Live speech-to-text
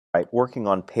right, working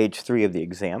on page 3 of the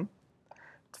exam.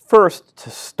 First, to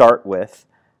start with,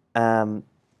 I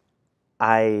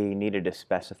needed to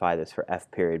specify this for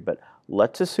F period, but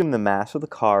let's assume the mass of the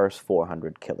car is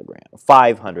 500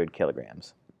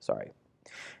 kilograms, sorry.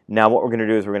 Now what we're going to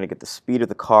do is we're going to get the speed of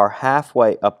the car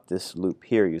halfway up this loop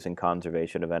here using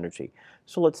conservation of energy.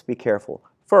 So let's be careful.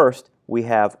 First, we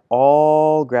have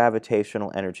all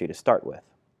gravitational energy to start with.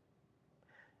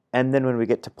 And then when we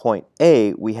get to point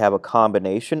A, we have a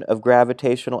combination of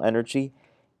gravitational energy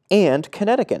and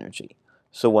kinetic energy.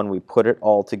 So when we put it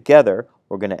all together,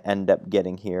 we're going to end up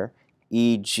getting here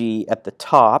Eg at the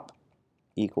top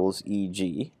equals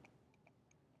Eg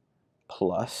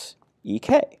plus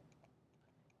Ek.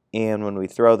 And when we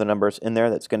throw the numbers in there,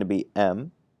 that's going to be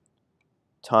m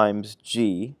times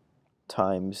g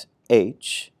times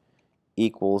h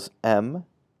equals m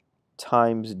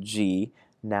times g.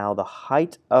 Now the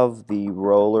height of the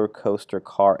roller coaster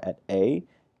car at A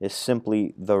is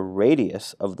simply the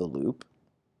radius of the loop.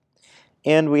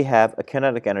 And we have a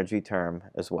kinetic energy term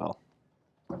as well.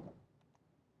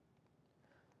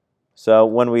 So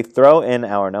when we throw in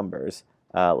our numbers,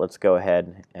 let's go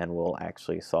ahead and we'll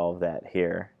actually solve that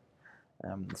here.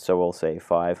 So we'll say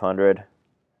 500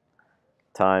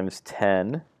 times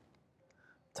 10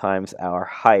 times our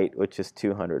height, which is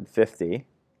 250,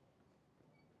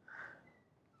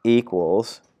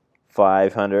 equals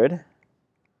 500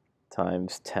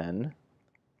 times 10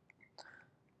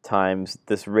 times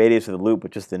this radius of the loop,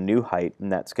 which is the new height,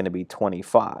 and that's going to be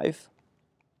 25,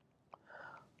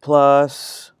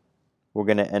 plus we're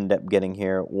going to end up getting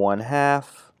here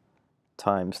 1/2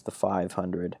 times the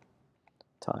 500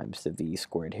 times the v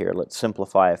squared here. Let's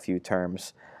simplify a few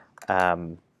terms.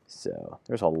 So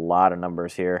there's a lot of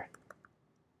numbers here.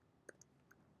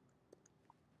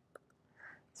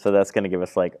 So that's going to give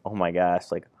us like, oh my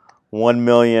gosh, like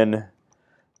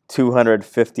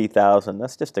 1,250,000.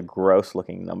 That's just a gross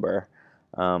looking number.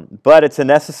 But it's a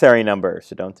necessary number,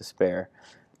 so don't despair.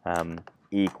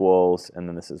 Equals, and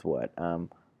then this is what?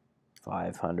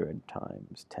 500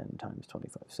 times 10 times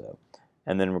 25. So,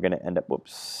 and then we're going to end up,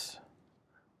 whoops,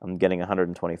 I'm getting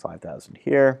 125,000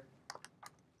 here.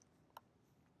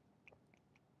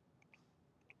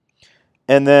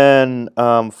 And then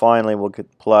finally we'll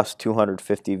get plus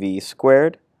 250v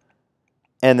squared.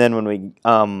 And then when we're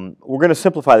going to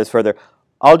simplify this further.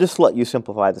 I'll just let you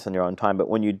simplify this on your own time, but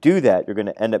when you do that, you're going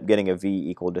to end up getting a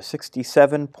v equal to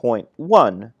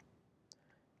 67.1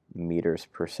 meters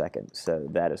per second. So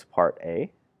that is part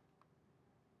A.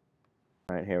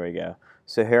 All right, here we go.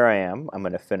 So here I am. I'm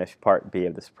going to finish part B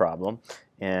of this problem,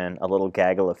 and a little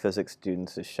gaggle of physics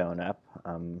students has shown up,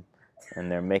 and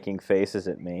they're making faces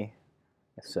at me.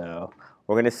 So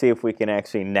we're going to see if we can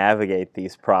actually navigate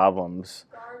these problems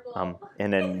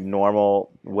in a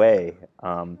normal way.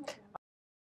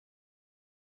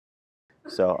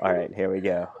 So, all right, here we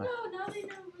go.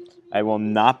 I will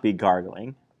not be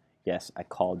gargling. Yes, I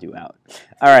called you out.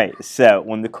 All right, so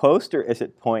when the coaster is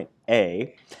at point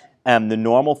A, the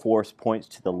normal force points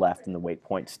to the left and the weight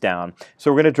points down.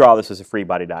 So we're going to draw this as a free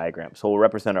body diagram. So we'll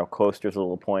represent our coaster as a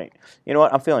little point. You know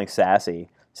what? I'm feeling sassy,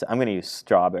 so I'm going to use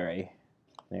strawberry.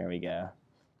 There we go,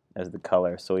 as the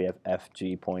color. So we have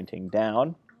FG pointing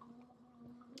down,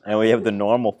 and we have the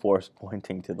normal force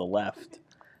pointing to the left.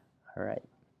 All right.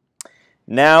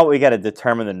 Now we got to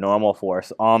determine the normal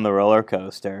force on the roller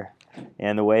coaster.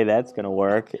 And the way that's going to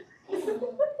work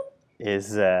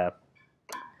is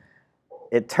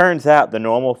it turns out the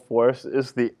normal force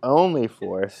is the only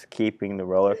force keeping the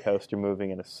roller coaster moving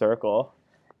in a circle.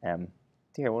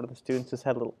 Dear, one of the students just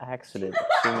had a little accident.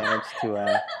 She managed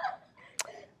to...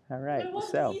 all right,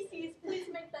 so please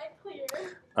make that clear.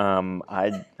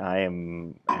 I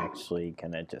am actually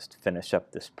going to just finish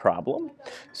up this problem.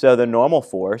 So the normal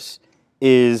force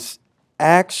is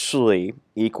actually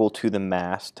equal to the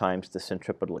mass times the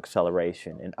centripetal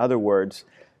acceleration. In other words,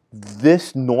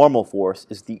 this normal force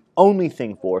is the only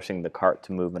thing forcing the cart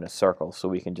to move in a circle. So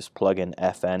we can just plug in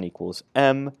Fn equals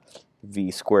m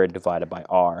v squared divided by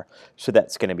r. So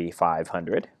that's going to be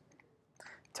 500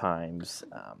 times,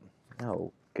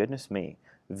 oh, goodness me,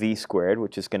 v squared,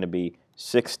 which is going to be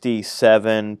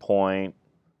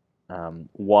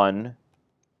 67.1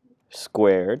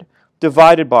 squared,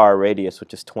 divided by our radius,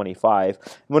 which is 25.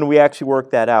 When we actually work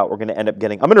that out, we're going to end up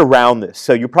getting, I'm going to round this,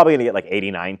 so you're probably going to get like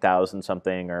 89,000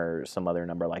 something or some other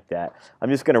number like that. I'm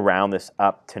just going to round this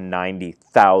up to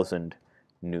 90,000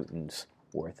 newtons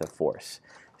worth of force.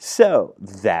 So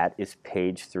that is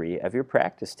page 3 of your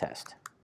practice test.